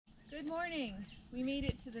Good morning. We made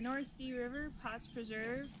it to the North Dee River, Potts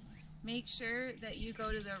Preserve. Make sure that you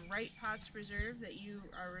go to the right Potts Preserve that you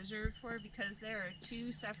are reserved for, because there are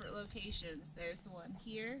two separate locations. There's the one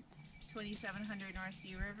here, 2700 North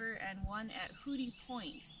Dee River, and one at Hootie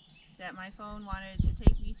Point that my phone wanted to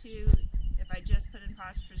take me to. If I just put in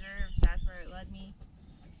Potts Preserve, that's where it led me,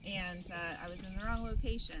 and I was in the wrong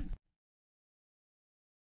location.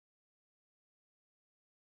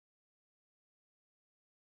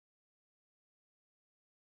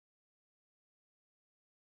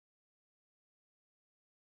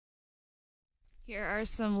 Here are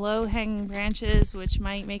some low-hanging branches which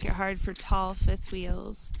might make it hard for tall fifth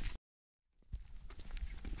wheels.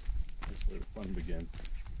 That's where the fun begins.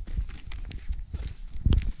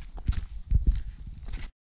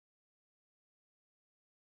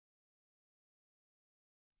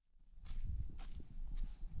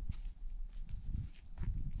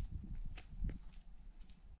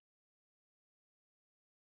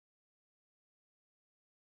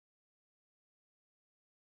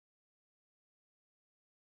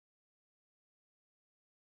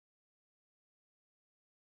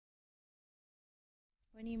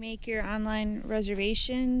 When you make your online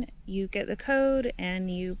reservation, you get the code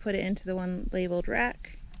and you put it into the one labeled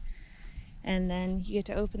rack, and then you get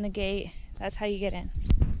to open the gate. That's how you get in.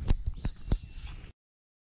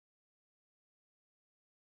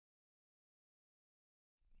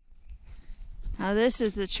 Now this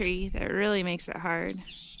is the tree that really makes it hard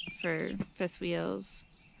for fifth wheels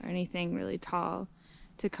or anything really tall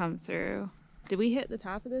to come through. Did we hit the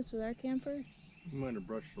top of this with our camper? You might have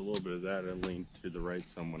brushed a little bit of that and leaned to the right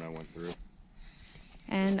some when I went through.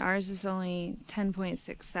 And ours is only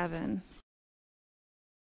 10.67.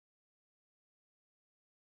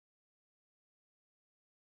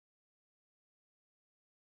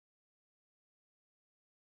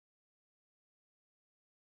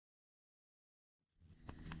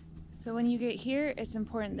 So when you get here, it's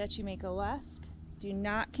important that you make a left. Do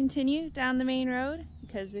not continue down the main road,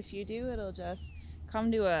 because if you do, it'll just come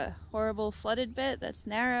to a horrible flooded bit that's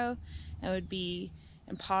narrow, and it would be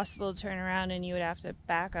impossible to turn around, and you would have to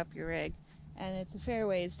back up your rig, and it's a fair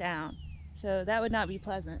ways down, so that would not be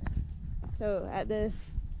pleasant. So at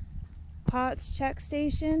this Potts check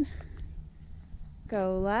station,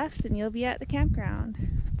 go left and you'll be at the campground.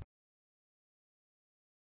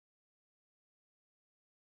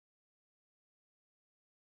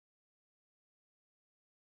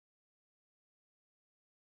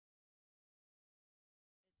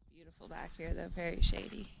 It's beautiful back here though, very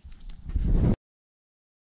shady.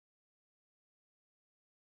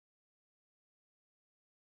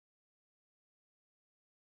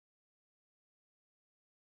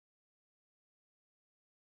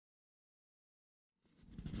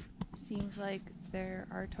 Seems like there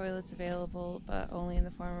are toilets available, but only in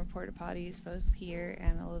the form of porta potties, both here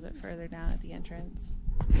and a little bit further down at the entrance.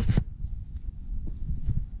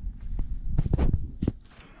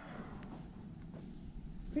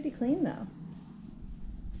 Pretty clean though.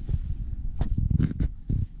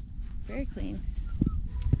 Very clean.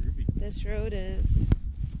 This road is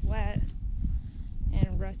wet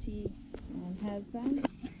and rutty and has been,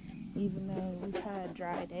 even though we've had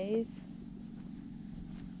dry days.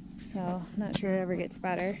 So, not sure it ever gets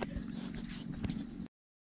better.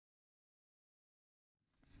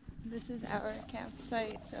 This is our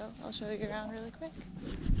campsite, so I'll show you around really quick.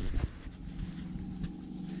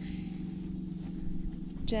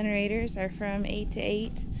 Generators are from 8 to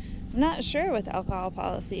 8. I'm not sure what the alcohol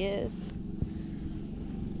policy is.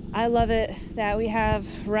 I love it that we have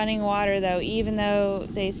running water though, even though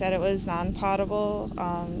they said it was non-potable.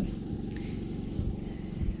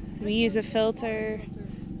 We use a filter,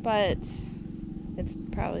 but it's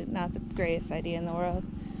probably not the greatest idea in the world.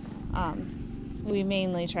 We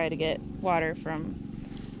mainly try to get water from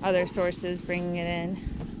other sources, bringing it in.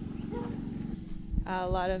 A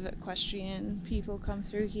lot of equestrian people come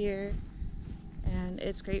through here, and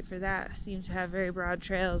it's great for that. It seems to have very broad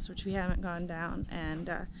trails, which we haven't gone down, and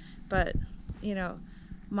but you know,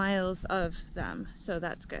 miles of them, so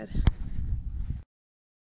that's good.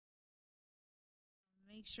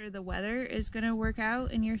 Make sure the weather is going to work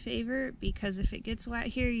out in your favor, because if it gets wet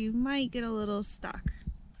here, you might get a little stuck.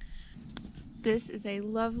 This is a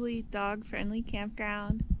lovely dog-friendly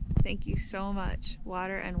campground. Thank you so much,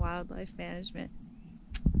 Water and Wildlife Management.